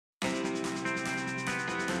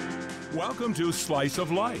Welcome to Slice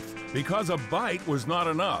of Life. Because a bite was not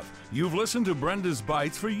enough, you've listened to Brenda's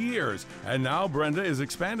Bites for years, and now Brenda is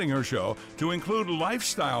expanding her show to include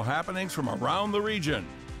lifestyle happenings from around the region.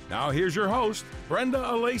 Now here's your host, Brenda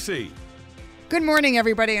Alesi. Good morning,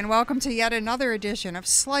 everybody, and welcome to yet another edition of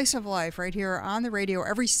Slice of Life right here on the radio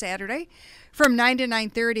every Saturday from 9 to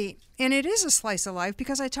 9:30. And it is a slice of life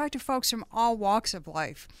because I talk to folks from all walks of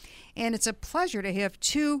life. And it's a pleasure to have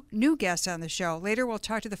two new guests on the show. Later, we'll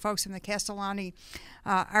talk to the folks from the Castellani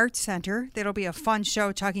Arts Center. That'll be a fun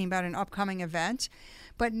show talking about an upcoming event.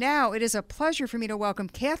 But now it is a pleasure for me to welcome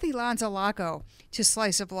Kathy Lanzalaco to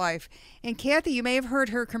Slice of Life. And Kathy, you may have heard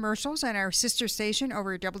her commercials on our sister station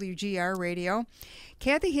over at WGR Radio.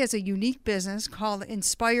 Kathy has a unique business called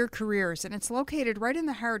Inspire Careers, and it's located right in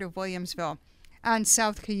the heart of Williamsville on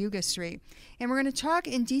South Cayuga Street. And we're going to talk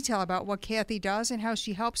in detail about what Kathy does and how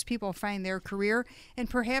she helps people find their career and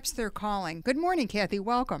perhaps their calling. Good morning, Kathy.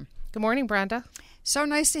 Welcome. Good morning, Brenda. So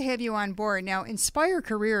nice to have you on board. Now, Inspire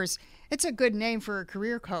Careers, it's a good name for a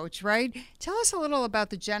career coach, right? Tell us a little about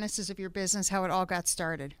the genesis of your business, how it all got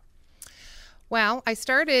started. Well, I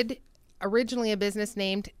started originally a business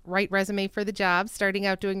named Write Resume for the Job, starting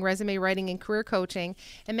out doing resume writing and career coaching.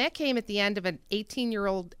 And that came at the end of an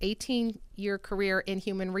 18-year career in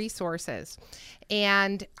human resources.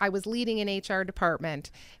 And I was leading an HR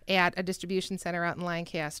department at a distribution center out in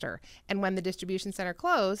Lancaster. And when the distribution center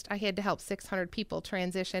closed, I had to help 600 people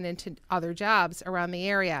transition into other jobs around the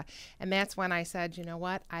area. And that's when I said, you know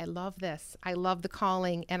what? I love this. I love the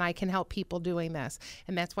calling, and I can help people doing this.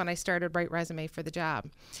 And that's when I started Write Resume for the Job.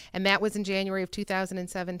 And that was in January of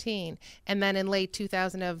 2017. And then in late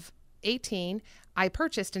 2018, I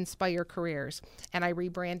purchased Inspire Careers, and I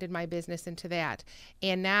rebranded my business into that.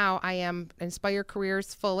 And now I am Inspire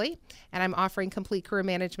Careers fully, and I'm offering complete career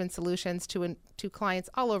management solutions to clients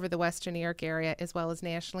all over the Western New York area, as well as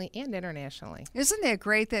nationally and internationally. Isn't that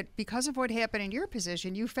great that because of what happened in your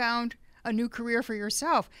position, you found a new career for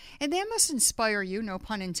yourself? And that must inspire you, no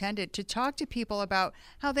pun intended, to talk to people about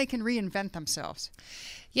how they can reinvent themselves.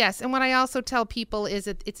 Yes, and what I also tell people is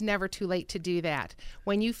that it's never too late to do that.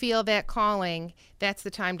 When you feel that calling, that's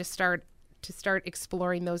the time to start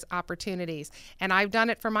exploring those opportunities. And I've done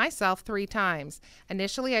it for myself 3 times.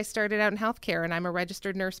 Initially, I started out in healthcare, and I'm a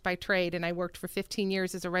registered nurse by trade, and I worked for 15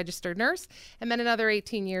 years as a registered nurse, and then another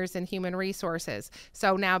 18 years in human resources.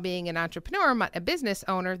 So now being an entrepreneur, a business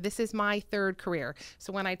owner, this is my 3rd career.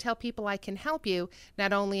 So when I tell people I can help you,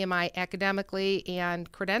 not only am I academically and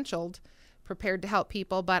credentialed, prepared to help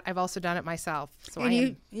people, but I've also done it myself. So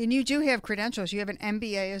and you do have credentials. You have an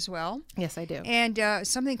MBA as well. Yes, I do. And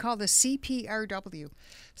something called the CPRW.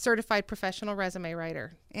 Certified Professional Resume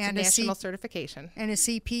Writer. And it's a national certification. And a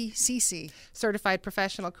CPCC. Certified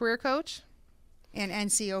Professional Career Coach. And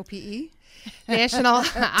NCOPE.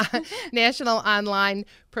 National Online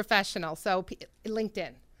Professional. So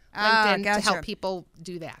LinkedIn. LinkedIn gotcha. To help people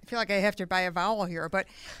do that. I feel like I have to buy a vowel here. But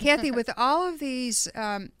Kathy, with all of these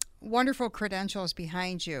wonderful credentials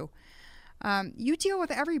behind you, you deal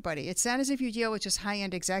with everybody. It's not as if you deal with just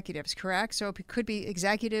high-end executives, correct? So it could be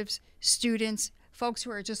executives, students, folks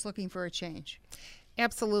who are just looking for a change.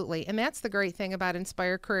 Absolutely. And that's the great thing about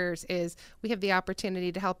Inspire Careers is we have the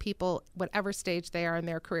opportunity to help people whatever stage they are in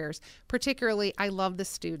their careers. Particularly, I love the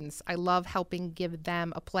students. I love helping give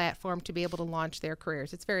them a platform to be able to launch their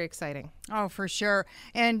careers. It's very exciting. Oh, for sure.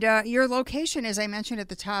 And your location, as I mentioned at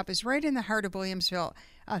the top, is right in the heart of Williamsville,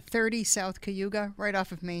 30 South Cayuga, right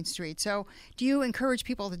off of Main Street. So do you encourage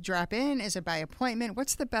people to drop in? Is it by appointment?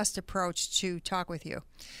 What's the best approach to talk with you?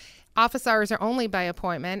 Office hours are only by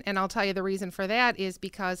appointment, and I'll tell you the reason for that is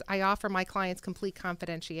because I offer my clients complete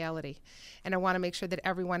confidentiality, and I want to make sure that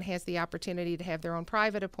everyone has the opportunity to have their own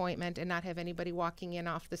private appointment and not have anybody walking in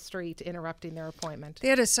off the street interrupting their appointment.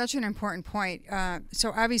 That is such an important point.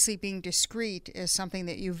 So obviously being discreet is something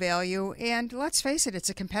that you value, and let's face it, it's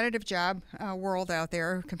a competitive job world out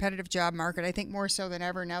there, competitive job market, I think more so than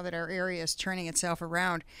ever now that our area is turning itself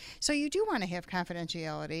around. So you do want to have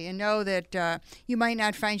confidentiality and know that you might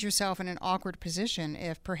not find yourself in an awkward position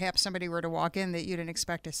if perhaps somebody were to walk in that you didn't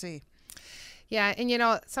expect to see. Yeah,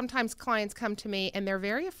 and sometimes clients come to me and they're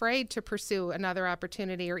very afraid to pursue another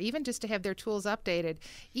opportunity or even just to have their tools updated,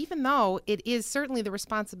 even though it is certainly the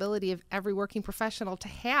responsibility of every working professional to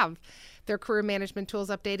have their career management tools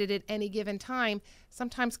updated at any given time.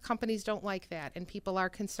 Sometimes companies don't like that and people are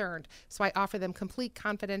concerned. So I offer them complete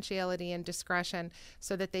confidentiality and discretion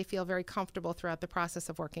so that they feel very comfortable throughout the process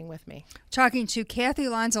of working with me. Talking to Kathy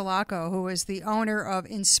Lanzalaco, who is the owner of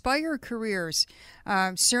Inspire Careers,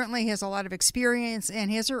 certainly has a lot of experience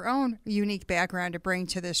and has her own unique background to bring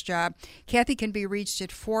to this job. Kathy can be reached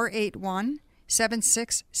at 481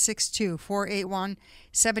 481-7662,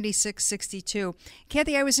 481-7662.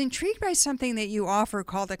 Kathy, I was intrigued by something that you offer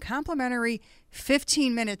called a complimentary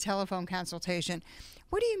 15-minute telephone consultation.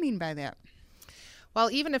 What do you mean by that? Well,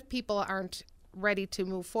 even if people aren't ready to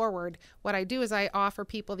move forward, what I do is I offer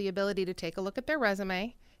people the ability to take a look at their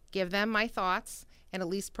resume, give them my thoughts, and at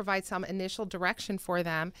least provide some initial direction for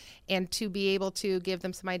them, and to be able to give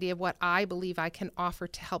them some idea of what I believe I can offer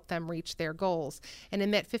to help them reach their goals. And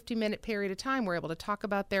in that 50-minute period of time, we're able to talk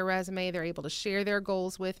about their resume, they're able to share their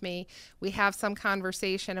goals with me, we have some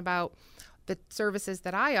conversation about the services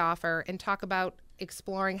that I offer, and talk about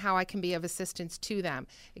exploring how I can be of assistance to them.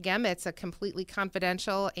 Again, that's a completely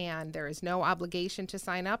confidential, and there is no obligation to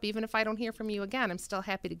sign up. Even if I don't hear from you again, I'm still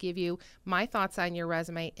happy to give you my thoughts on your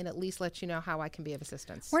resume and at least let you know how I can be of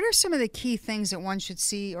assistance. What are some of the key things that one should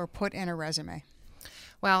see or put in a resume?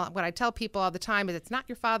 Well, what I tell people all the time is it's not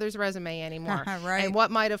your father's resume anymore. Right. And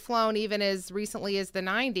what might have flown even as recently as the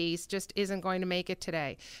 90s just isn't going to make it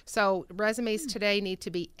today. So resumes today need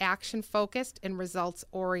to be action-focused and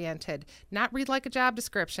results-oriented, not read like a job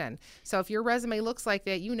description. So if your resume looks like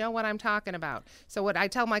that, you know what I'm talking about. So what I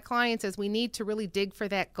tell my clients is we need to really dig for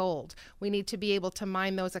that gold. We need to be able to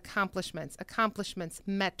mine those accomplishments,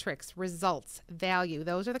 metrics, results, value.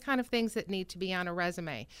 Those are the kind of things that need to be on a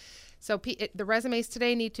resume. So the resumes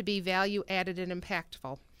today need to be value added and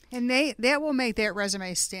impactful. And that will make that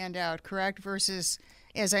resume stand out, correct? Versus,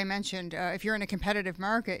 as I mentioned, if you're in a competitive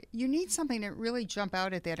market, you need something to really jump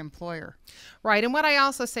out at that employer. Right. And what I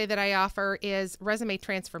also say that I offer is resume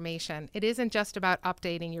transformation. It isn't just about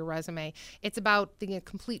updating your resume. It's about the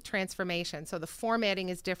complete transformation. So the formatting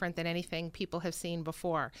is different than anything people have seen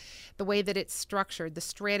before. The way that it's structured, the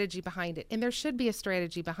strategy behind it. And there should be a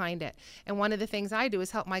strategy behind it. And one of the things I do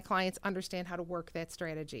is help my clients understand how to work that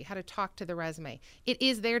strategy, how to talk to the resume. It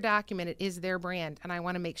is their document. It is their brand. And I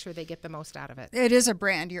want to make sure they get the most out of it. It is a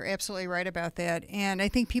brand. You're absolutely right about that. And I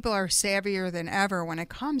think people are savvier than ever when it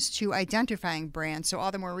comes to identifying brands. So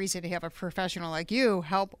all the more reason to have a professional like you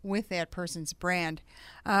help with that person's brand.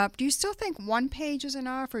 Do you still think one page is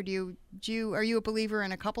enough, or are you a believer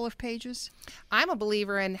in a couple of pages? I'm a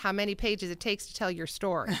believer in how many pages it takes to tell your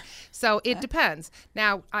story. So it depends.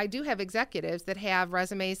 Now, I do have executives that have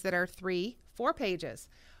resumes that are 3-4 pages.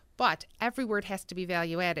 But every word has to be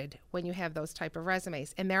value added when you have those type of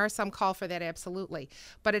resumes. And there are some call for that, absolutely.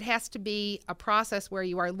 But it has to be a process where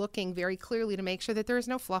you are looking very clearly to make sure that there is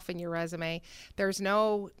no fluff in your resume. There's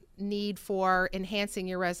no need for enhancing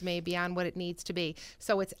your resume beyond what it needs to be.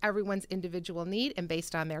 So it's everyone's individual need and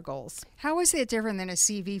based on their goals. How is that different than a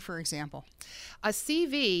CV, for example? A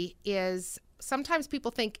CV is... Sometimes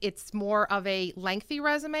people think it's more of a lengthy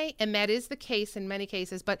resume, and that is the case in many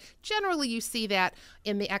cases, but generally you see that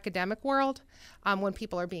in the academic world when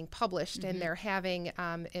people are being published and they're having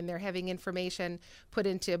information put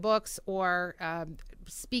into books or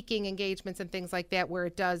speaking engagements and things like that, where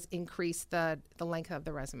it does increase the length of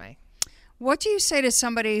the resume. What do you say to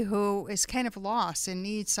somebody who is kind of lost and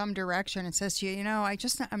needs some direction and says to you,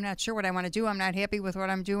 I'm not sure what I want to do. I'm not happy with what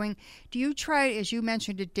I'm doing. Do you try, as you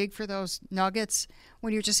mentioned, to dig for those nuggets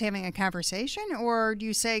when you're just having a conversation? Or do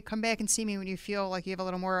you say, come back and see me when you feel like you have a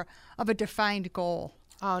little more of a defined goal?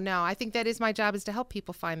 Oh, no, I think that is my job, is to help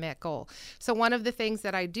people find that goal. So one of the things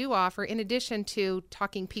that I do offer, in addition to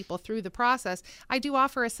talking people through the process, I do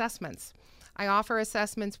offer assessments. I offer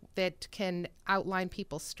assessments that can outline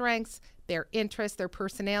people's strengths, their interests, their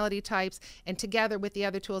personality types, and together with the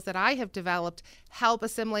other tools that I have developed, help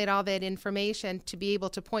assimilate all that information to be able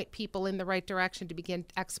to point people in the right direction to begin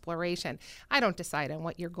exploration. I don't decide on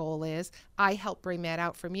what your goal is. I help bring that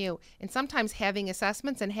out from you. And sometimes having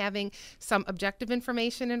assessments and having some objective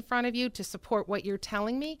information in front of you to support what you're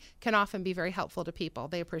telling me can often be very helpful to people.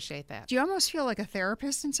 They appreciate that. Do you almost feel like a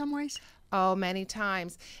therapist in some ways? Oh, many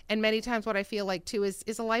times. And many times what I feel like, too,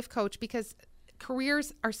 is a life coach, because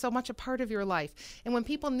careers are so much a part of your life. And when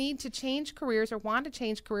people need to change careers or want to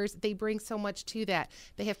change careers, they bring so much to that.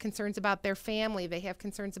 They have concerns about their family. They have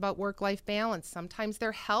concerns about work-life balance. Sometimes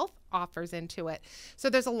their health offers into it. So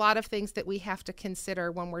there's a lot of things that we have to consider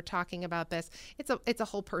when we're talking about this. It's a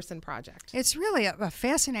whole person project. It's really a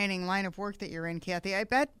fascinating line of work that you're in, Kathy. I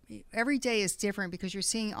bet every day is different because you're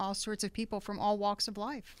seeing all sorts of people from all walks of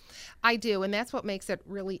life. I do, and that's what makes it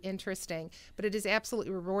really interesting. But it is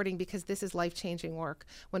absolutely rewarding because this is life-changing work.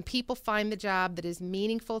 When people find the job that is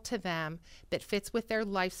meaningful to them, that fits with their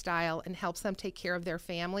lifestyle and helps them take care of their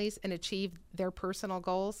families and achieve their personal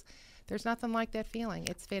goals, There's nothing like that feeling.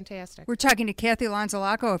 It's fantastic. We're talking to Kathy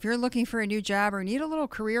Lonzalaco. If you're looking for a new job or need a little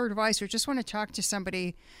career advice or just want to talk to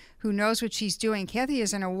somebody who knows what she's doing, Kathy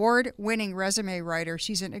is an award-winning resume writer.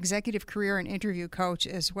 She's an executive career and interview coach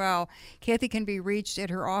as well. Kathy can be reached at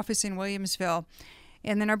her office in Williamsville,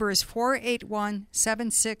 and the number is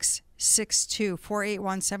 481-7662,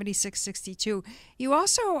 481-7662. You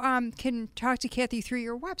also can talk to Kathy through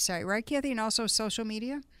your website, right, Kathy, and also social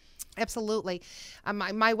media? Absolutely.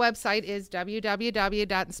 My website is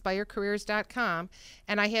www.inspirecareers.com,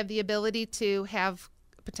 and I have the ability to have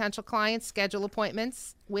potential clients schedule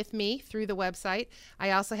appointments with me through the website.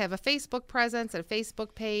 I also have a Facebook presence, a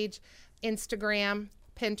Facebook page, Instagram,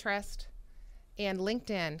 Pinterest, and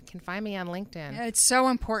LinkedIn. Can find me on LinkedIn. Yeah, it's so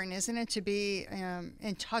important, isn't it, to be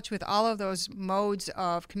in touch with all of those modes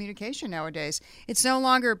of communication nowadays. It's no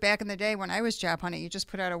longer back in the day when I was job hunting. You just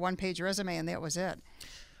put out a one-page resume and that was it.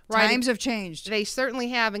 Right. Times have changed. They certainly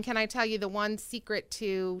have. And can I tell you the one secret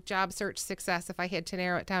to job search success, if I had to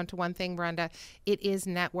narrow it down to one thing, Brenda, it is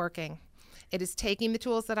networking. It is taking the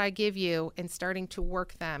tools that I give you and starting to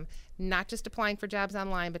work them, not just applying for jobs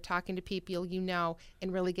online, but talking to people you know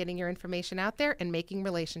and really getting your information out there and making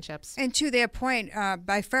relationships. And to that point,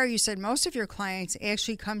 by far, you said most of your clients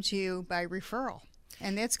actually come to you by referral.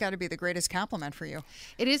 And that's got to be the greatest compliment for you.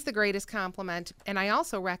 It is the greatest compliment. And I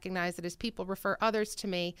also recognize that as people refer others to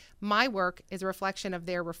me, my work is a reflection of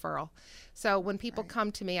their referral. So when people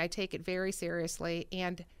come to me, I take it very seriously.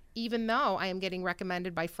 And even though I am getting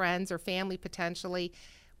recommended by friends or family potentially,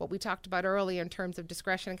 what we talked about earlier in terms of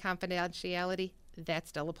discretion and confidentiality, that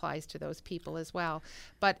still applies to those people as well.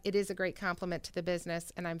 But it is a great compliment to the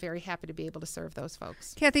business, and I'm very happy to be able to serve those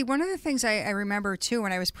folks. Kathy, one of the things I remember, too,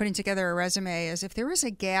 when I was putting together a resume is if there was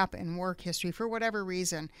a gap in work history for whatever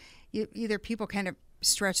reason, either people kind of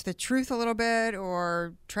stretch the truth a little bit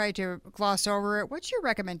or try to gloss over it. What's your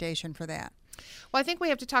recommendation for that? Well, I think we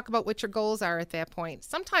have to talk about what your goals are at that point.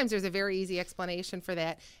 Sometimes there's a very easy explanation for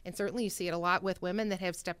that, and certainly you see it a lot with women that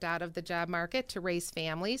have stepped out of the job market to raise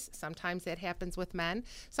families. Sometimes that happens with men.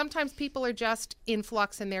 Sometimes people are just in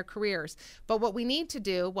flux in their careers. But what we need to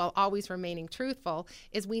do, while always remaining truthful,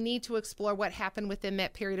 is we need to explore what happened within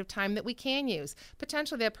that period of time that we can use.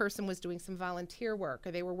 Potentially that person was doing some volunteer work,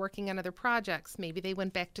 or they were working on other projects. Maybe they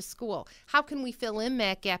went back to school. How can we fill in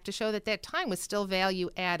that gap to show that that time was still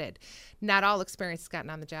value added? Not all experience has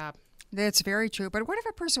gotten on the job. That's very true. But what if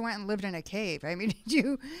a person went and lived in a cave? I mean, did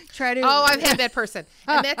you try to... Oh, I've had that person,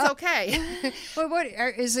 and that's okay. But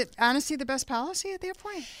is it honestly the best policy at that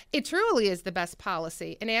point? It truly is the best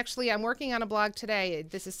policy. And actually, I'm working on a blog today,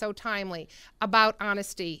 this is so timely, about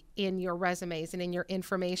honesty in your resumes and in your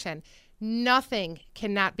information. Nothing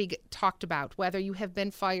cannot be talked about, whether you have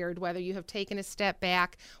been fired, whether you have taken a step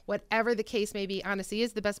back, whatever the case may be. Honesty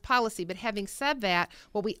is the best policy. But having said that,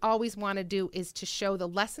 what we always want to do is to show the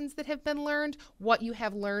lessons that have been learned, what you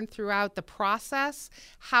have learned throughout the process,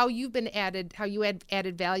 how you've been added, how you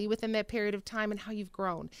added value within that period of time, and how you've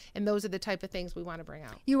grown. And those are the type of things we want to bring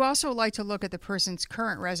out. You also like to look at the person's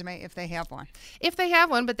current resume if they have one. If they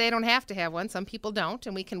have one, but they don't have to have one. Some people don't,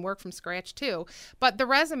 and we can work from scratch too. But the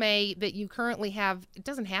resume that you currently have, it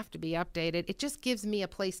doesn't have to be updated. It just gives me a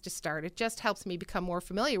place to start. It just helps me become more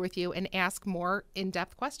familiar with you and ask more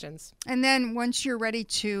in-depth questions. And then once you're ready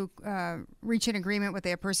to reach an agreement with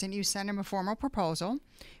that person, you send them a formal proposal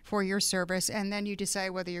for your service, and then you decide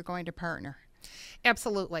whether you're going to partner.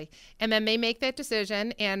 Absolutely. And then they make that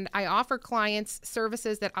decision, and I offer clients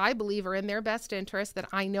services that I believe are in their best interest, that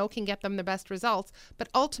I know can get them the best results, but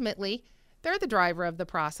ultimately, they're the driver of the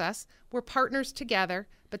process. We're partners together,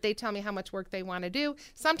 but they tell me how much work they want to do.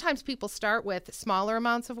 Sometimes people start with smaller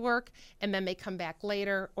amounts of work, and then they come back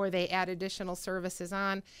later, or they add additional services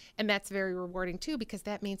on. And that's very rewarding, too, because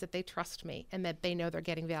that means that they trust me and that they know they're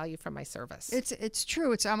getting value from my service. It's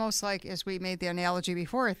true. It's almost like, as we made the analogy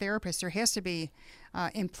before, a therapist, there has to be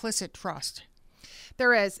implicit trust.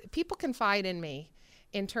 There is. People confide in me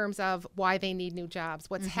in terms of why they need new jobs,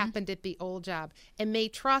 what's happened at the old job. And they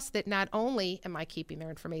trust that not only am I keeping their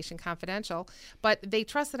information confidential, but they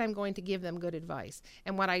trust that I'm going to give them good advice.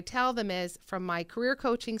 And what I tell them is, from my career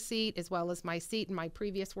coaching seat, as well as my seat in my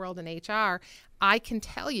previous world in HR, I can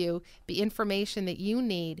tell you the information that you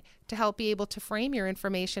need to help be able to frame your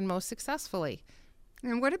information most successfully.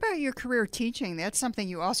 And what about your career teaching? That's something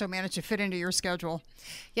you also manage to fit into your schedule.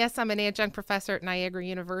 Yes, I'm an adjunct professor at Niagara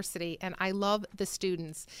University, and I love the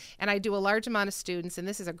students. And I do a large amount of students, and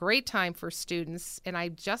this is a great time for students. And I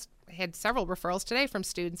just had several referrals today from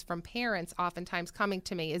students, from parents oftentimes coming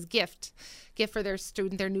to me as gift for their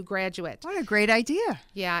student, their new graduate. What a great idea.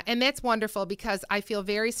 Yeah, and that's wonderful because I feel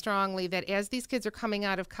very strongly that as these kids are coming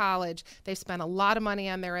out of college, they've spent a lot of money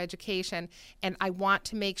on their education, and I want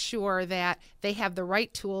to make sure that they have the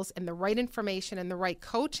right tools and the right information and the right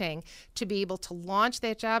coaching to be able to launch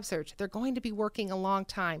that job search. They're going to be working a long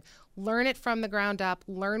time. Learn it from the ground up,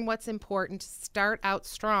 learn what's important, start out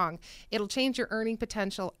strong. It'll change your earning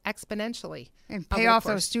potential exponentially. And pay off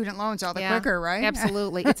those student loans all the quicker, right?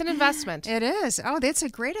 Absolutely. It's an investment. It is. Oh, that's a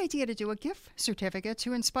great idea to do a gift certificate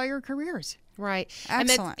to inspire careers. Right.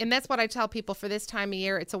 Excellent. And that's what I tell people for this time of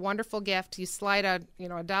year. It's a wonderful gift. You slide a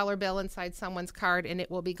dollar bill inside someone's card and it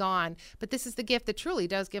will be gone. But this is the gift that truly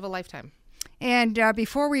does give a lifetime. And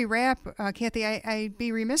before we wrap, Kathy, I'd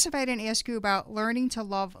be remiss if I didn't ask you about Learning to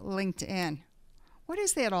Love LinkedIn. What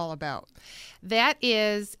is that all about? That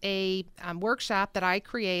is a workshop that I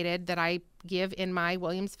created that I give in my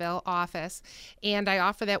Williamsville office, and I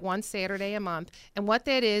offer that one Saturday a month. And what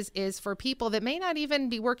that is for people that may not even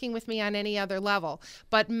be working with me on any other level,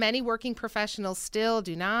 but many working professionals still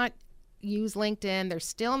do not use LinkedIn. They're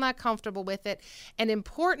still not comfortable with it. And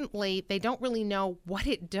importantly, they don't really know what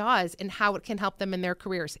it does and how it can help them in their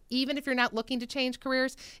careers. Even if you're not looking to change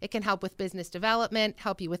careers, it can help with business development,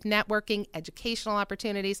 help you with networking, educational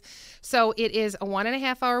opportunities. So it is a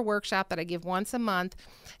 1.5-hour workshop that I give once a month.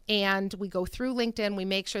 And we go through LinkedIn. We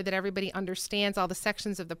make sure that everybody understands all the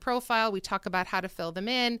sections of the profile. We talk about how to fill them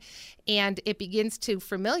in. And it begins to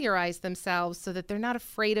familiarize themselves so that they're not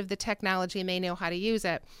afraid of the technology and they know how to use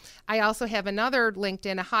it. I also have another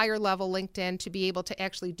LinkedIn, a higher level LinkedIn, to be able to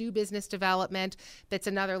actually do business development. That's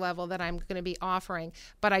another level that I'm going to be offering.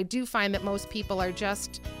 But I do find that most people are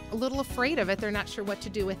just a little afraid of it. They're not sure what to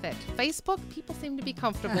do with it. Facebook, people seem to be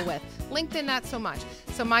comfortable with. LinkedIn, not so much.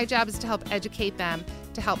 So my job is to help educate them,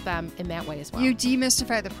 to help them in that way as well. You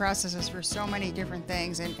demystify the processes for so many different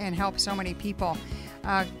things and help so many people.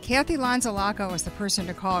 Kathy Lanzalaco is the person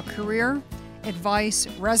to call. Career advice,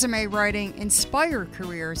 resume writing, inspire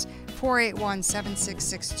careers,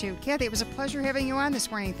 481-7662. Kathy, it was a pleasure having you on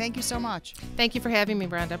this morning. Thank you so much. Thank you for having me,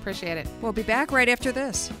 Brenda. Appreciate it. We'll be back right after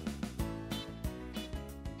this.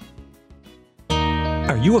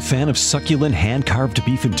 Are you a fan of succulent hand-carved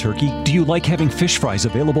beef and turkey? Do you like having fish fries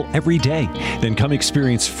available every day? Then come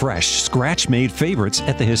experience fresh, scratch-made favorites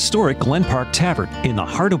at the historic Glen Park Tavern in the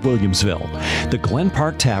heart of Williamsville. The Glen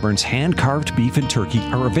Park Tavern's hand-carved beef and turkey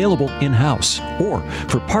are available in-house or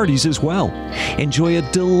for parties as well. Enjoy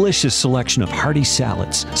a delicious selection of hearty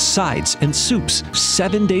salads, sides, and soups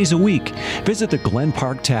 7 days a week. Visit the Glen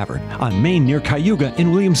Park Tavern on Main near Cayuga in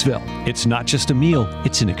Williamsville. It's not just a meal,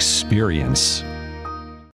 it's an experience.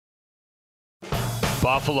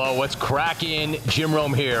 Buffalo, what's cracking? Jim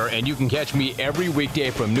Rome here, and you can catch me every weekday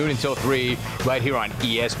from noon until 3 right here on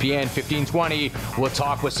ESPN 1520. We'll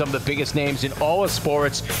talk with some of the biggest names in all of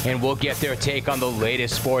sports, and we'll get their take on the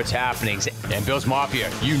latest sports happenings. And Bills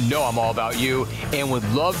Mafia, you know I'm all about you, and would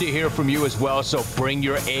love to hear from you as well, so bring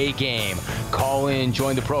your A game. Call in,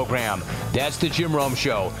 join the program. That's the Jim Rome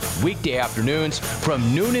Show, weekday afternoons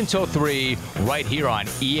from noon until 3 right here on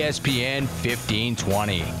ESPN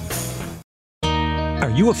 1520. Are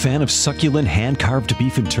you a fan of succulent hand-carved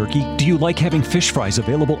beef and turkey? Do you like having fish fries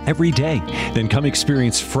available every day? Then come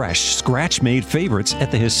experience fresh, scratch-made favorites at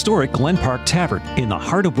the historic Glen Park Tavern in the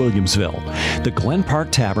heart of Williamsville. The Glen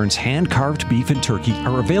Park Tavern's hand-carved beef and turkey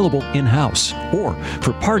are available in-house or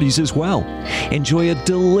for parties as well. Enjoy a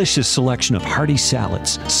delicious selection of hearty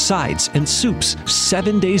salads, sides, and soups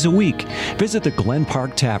 7 days a week. Visit the Glen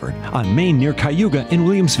Park Tavern on Main near Cayuga in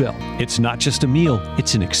Williamsville. It's not just a meal,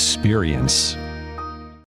 it's an experience.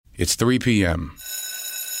 It's 3 p.m.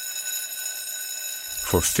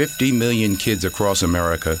 For 50 million kids across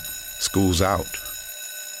America, school's out.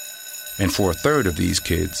 And for a third of these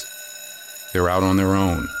kids, they're out on their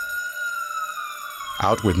own.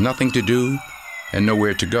 Out with nothing to do and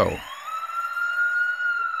nowhere to go.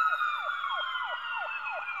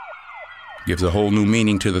 Gives a whole new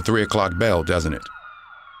meaning to the 3 o'clock bell, doesn't it?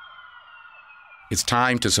 It's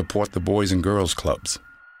time to support the Boys and Girls Clubs.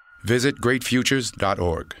 Visit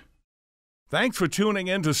greatfutures.org. Thanks for tuning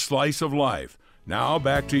in to Slice of Life. Now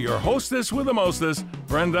back to your hostess with the mostest,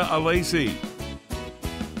 Brenda Alesi.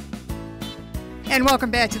 And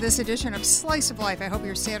welcome back to this edition of Slice of Life. I hope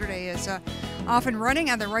your Saturday is off and running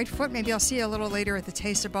on the right foot. Maybe I'll see you a little later at the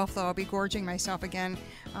Taste of Buffalo. I'll be gorging myself again.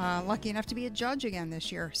 Lucky enough to be a judge again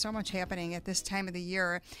this year. So much happening at this time of the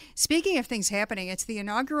year. Speaking of things happening, it's the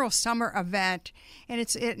inaugural summer event, and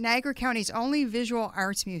it's at Niagara County's only visual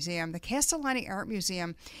arts museum. The Castellani Art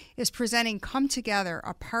Museum is presenting Come Together,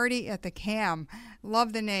 a party at the CAM.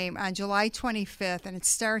 Love the name, on July 25th, and it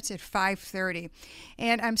starts at 5:30.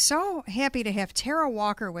 And I'm so happy to have Tara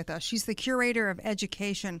Walker with us. She's the curator of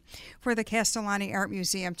education for the Castellani Art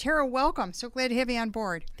Museum. Tara, welcome. So glad to have you on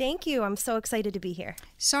board. Thank you. I'm so excited to be here.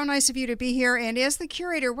 So nice of you to be here. And as the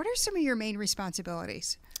curator, what are some of your main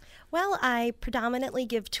responsibilities? Well, I predominantly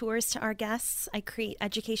give tours to our guests. I create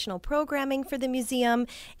educational programming for the museum,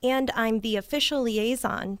 and I'm the official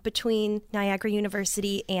liaison between Niagara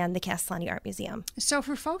University and the Castellani Art Museum. So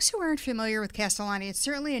for folks who aren't familiar with Castellani, it's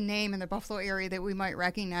certainly a name in the Buffalo area that we might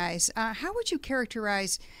recognize. How would you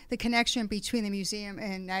characterize the connection between the museum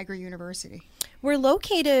and Niagara University? We're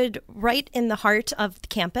located right in the heart of the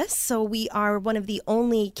campus, so we are one of the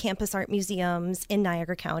only campus art museums in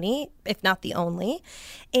Niagara County, if not the only.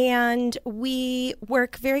 And we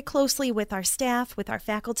work very closely with our staff, with our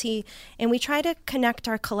faculty, and we try to connect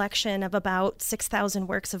our collection of about 6,000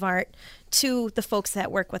 works of art to the folks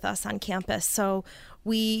that work with us on campus. So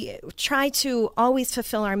we try to always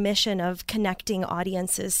fulfill our mission of connecting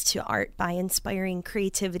audiences to art by inspiring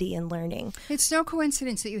creativity and learning. It's no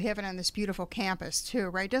coincidence that you have it on this beautiful campus, too,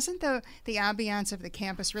 right? Doesn't the ambiance of the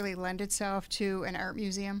campus really lend itself to an art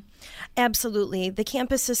museum? Absolutely. The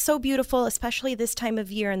campus is so beautiful, especially this time of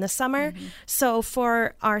year in the summer. Mm-hmm. So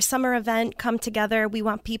for our summer event, Come Together, we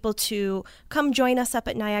want people to come join us up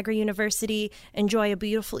at Niagara University, enjoy a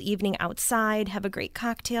beautiful evening outside, have a great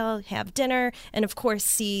cocktail, have dinner, and of course,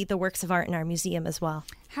 see the works of art in our museum as well.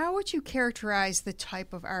 How would you characterize the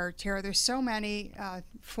type of art, Tara? There's so many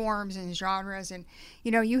forms and genres, and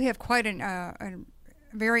you have quite a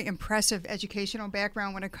very impressive educational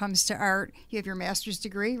background when it comes to art. You have your master's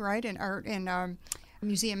degree, right, in art and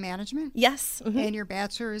museum management? Yes. Mm-hmm. And your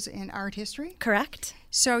bachelor's in art history? Correct.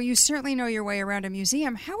 So you certainly know your way around a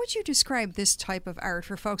museum. How would you describe this type of art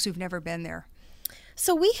for folks who've never been there?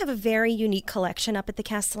 So we have a very unique collection up at the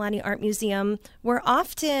Castellani Art Museum. We're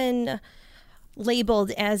often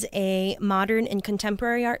labeled as a modern and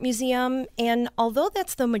contemporary art museum, and although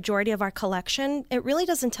that's the majority of our collection, it really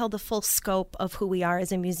doesn't tell the full scope of who we are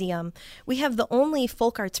as a museum. We have the only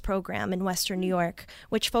folk arts program in Western New York,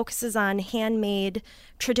 which focuses on handmade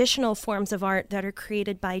traditional forms of art that are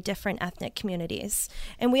created by different ethnic communities.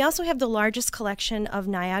 And we also have the largest collection of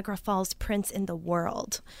Niagara Falls prints in the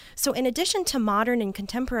world. So in addition to modern and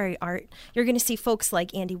contemporary art, you're going to see folks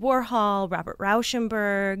like Andy Warhol, Robert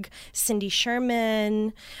Rauschenberg, Cindy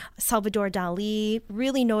Sherman, Salvador Dali,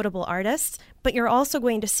 really notable artists. But you're also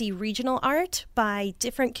going to see regional art by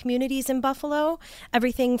different communities in Buffalo,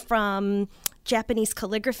 everything from Japanese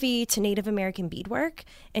calligraphy to Native American beadwork.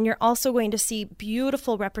 And you're also going to see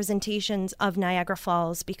beautiful representations of Niagara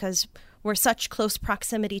Falls because we're such close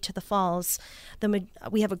proximity to the falls.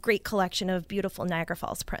 We have a great collection of beautiful Niagara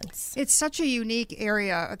Falls prints. It's such a unique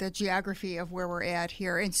area, the geography of where we're at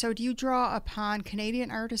here. And so do you draw upon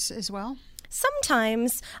Canadian artists as well?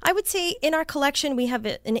 Sometimes. I would say in our collection, we have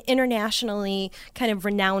an internationally kind of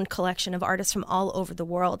renowned collection of artists from all over the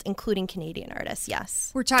world, including Canadian artists,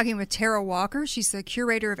 yes. We're talking with Tara Walker. She's the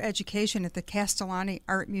curator of education at the Castellani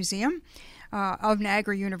Art Museum of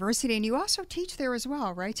Niagara University, and you also teach there as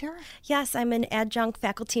well, right, Tara? Yes, I'm an adjunct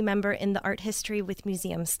faculty member in the Art History with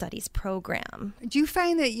Museum Studies program. Do you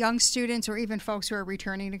find that young students or even folks who are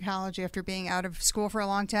returning to college after being out of school for a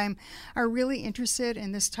long time are really interested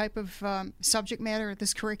in this type of subject matter,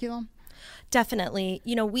 this curriculum? Definitely.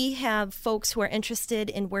 We have folks who are interested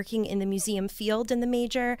in working in the museum field in the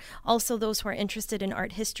major, also those who are interested in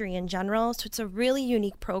art history in general. So it's a really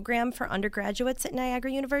unique program for undergraduates at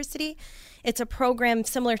Niagara University. It's a program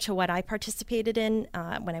similar to what I participated in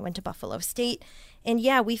when I went to Buffalo State. And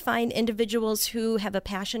yeah, we find individuals who have a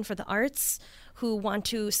passion for the arts, who want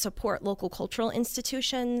to support local cultural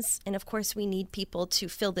institutions. And of course, we need people to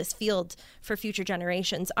fill this field for future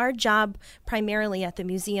generations. Our job primarily at the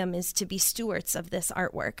museum is to be stewards of this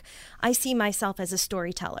artwork. I see myself as a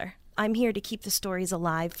storyteller. I'm here to keep the stories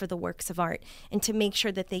alive for the works of art and to make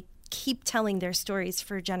sure that they keep telling their stories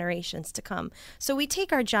for generations to come. So we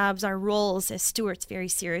take our jobs, our roles as stewards very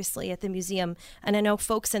seriously at the museum, and I know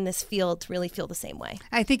folks in this field really feel the same way.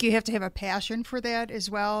 I think you have to have a passion for that as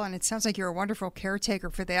well, and it sounds like you're a wonderful caretaker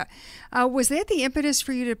for that. Was that the impetus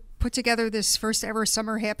for you to put together this first ever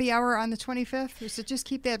summer happy hour on the 25th? Is it just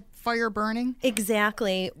keep that fire burning?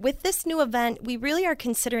 Exactly. With this new event, we really are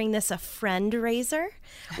considering this a friend raiser.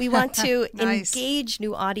 We want to Nice. engage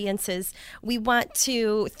new audiences. We want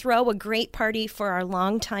to throw a great party for our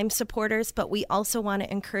longtime supporters, but we also want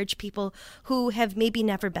to encourage people who have maybe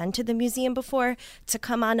never been to the museum before to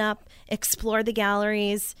come on up, explore the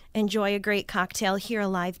galleries, enjoy a great cocktail, hear a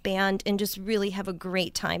live band, and just really have a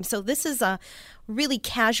great time. So this is a really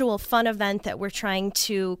casual, fun event that we're trying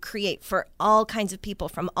to create for all kinds of people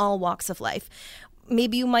from all walks of life.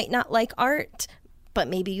 Maybe you might not like art, but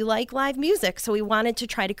maybe you like live music. So we wanted to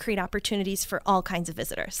try to create opportunities for all kinds of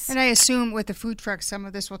visitors. And I assume with the food trucks, some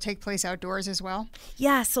of this will take place outdoors as well?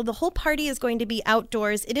 Yeah, so the whole party is going to be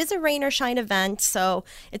outdoors. It is a rain or shine event, so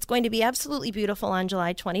it's going to be absolutely beautiful on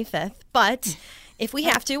July 25th. But if we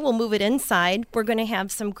have to, we'll move it inside. We're going to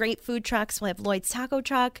have some great food trucks. We'll have Lloyd's Taco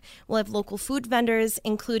Truck. We'll have local food vendors,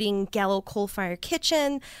 including Gallo Coal Fire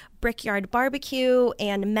Kitchen, Brickyard Barbecue,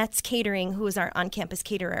 and Metz Catering, who is our on-campus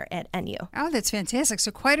caterer at NU. Oh, that's fantastic.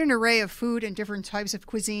 So quite an array of food and different types of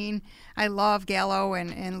cuisine. I love Gallo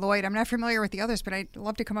and Lloyd. I'm not familiar with the others, but I'd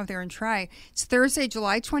love to come up there and try. It's Thursday,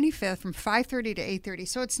 July 25th from 5:30 to 8:30.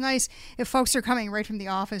 So it's nice if folks are coming right from the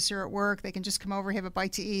office or at work, they can just come over, have a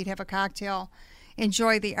bite to eat, have a cocktail,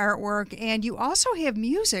 enjoy the artwork. And you also have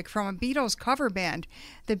music from a Beatles cover band,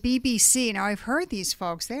 the BBC. Now, I've heard these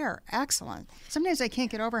folks. They are excellent. Sometimes I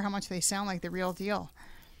can't get over how much they sound like the real deal.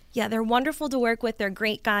 Yeah, they're wonderful to work with. They're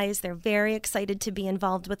great guys. They're very excited to be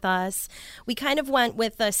involved with us. We kind of went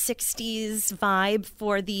with a 60s vibe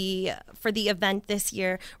for the event this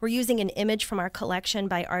year. We're using an image from our collection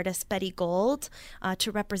by artist Betty Gold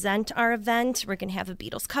to represent our event. We're going to have a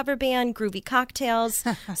Beatles cover band, groovy cocktails.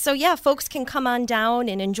 So yeah, folks can come on down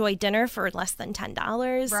and enjoy dinner for less than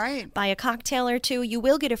 $10. Right. Buy a cocktail or two. You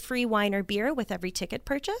will get a free wine or beer with every ticket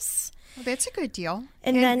purchase. Well, that's a good deal.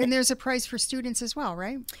 And then- there's a price for students as well,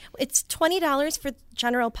 right? It's $20 for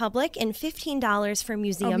general public and $15 for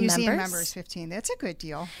museum members. Museum members, 15. That's a good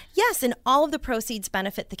deal. Yes, and all of the proceeds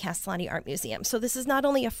benefit the Castellani Art Museum. So this is not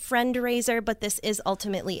only a friend raiser, but this is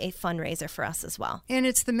ultimately a fundraiser for us as well. And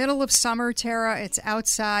it's the middle of summer, Tara. It's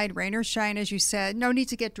outside, rain or shine, as you said. No need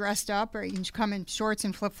to get dressed up, or you can come in shorts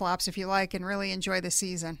and flip-flops if you like and really enjoy the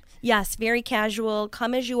season. Yes, very casual.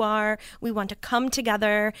 Come as you are. We want to come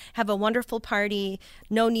together, have a wonderful party.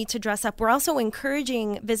 No need to dress up. We're also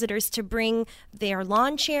encouraging visitors to bring their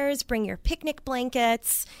lawn chairs, bring your picnic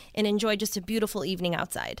blankets, and enjoy just a beautiful evening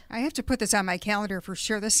outside. I have to put this on my calendar for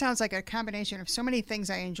sure. This sounds like a combination of so many things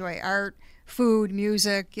I enjoy: art, food,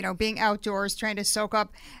 music, being outdoors, trying to soak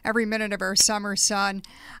up every minute of our summer sun.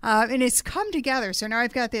 And it's come together. So now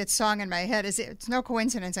I've got that song in my head. It's no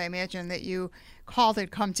coincidence, I imagine, that you called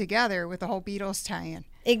it Come Together with the whole Beatles tie-in.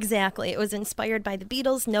 Exactly. It was inspired by the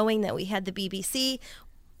Beatles, knowing that we had the BBC.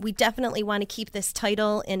 We definitely want to keep this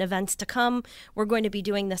title in events to come. We're going to be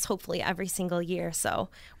doing this hopefully every single year. So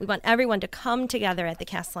we want everyone to come together at the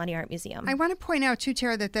Castellani Art Museum. I want to point out, too,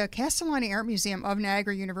 Tara, that the Castellani Art Museum of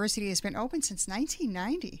Niagara University has been open since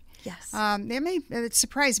 1990. Yes. It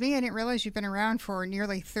surprised me. I didn't realize you've been around for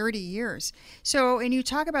nearly 30 years. So, and you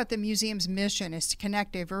talk about the museum's mission is to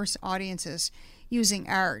connect diverse audiences using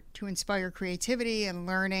art to inspire creativity and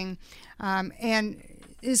learning. And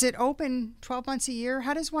is it open 12 months a year?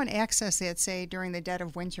 How does one access that, say, during the dead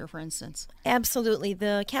of winter, for instance? Absolutely.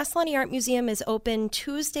 The Castellani Art Museum is open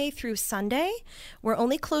Tuesday through Sunday. We're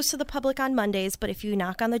only closed to the public on Mondays, but if you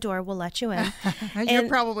knock on the door, we'll let you in. You're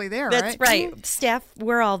probably there, right? That's right. Staff,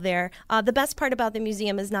 we're all there. The best part about the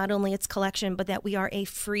museum is not only its collection, but that we are a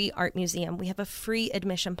free art museum. We have a free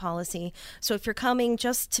admission policy. So if you're coming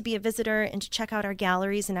just to be a visitor and to check out our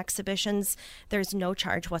galleries and exhibitions, there's no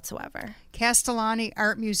charge whatsoever.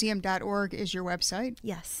 CastellaniArtMuseum.org is your website.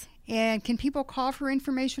 Yes. And can people call for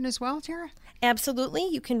information as well, Tara? Absolutely.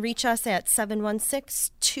 You can reach us at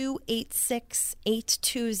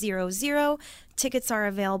 716-286-8200. Tickets are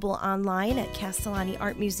available online at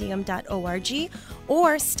castellaniartmuseum.org,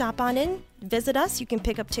 or stop on in, visit us. You can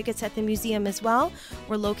pick up tickets at the museum as well.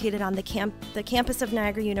 We're located on the campus of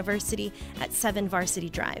Niagara University at 7 Varsity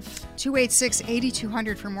Drive.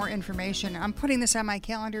 286-8200 for more information. I'm putting this on my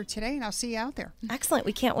calendar today, and I'll see you out there. Excellent.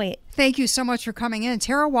 We can't wait. Thank you so much for coming in.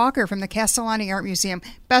 Tara Walker from the Castellani Art Museum.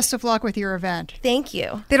 Best of luck with your event. Thank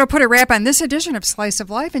you. That'll put a wrap on this edition of Slice of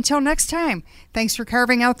Life. Until next time, thanks for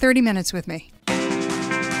carving out 30 minutes with me.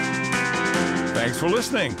 Thanks for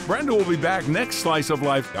listening. Brenda will be back next Slice of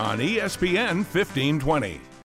Life on ESPN 1520.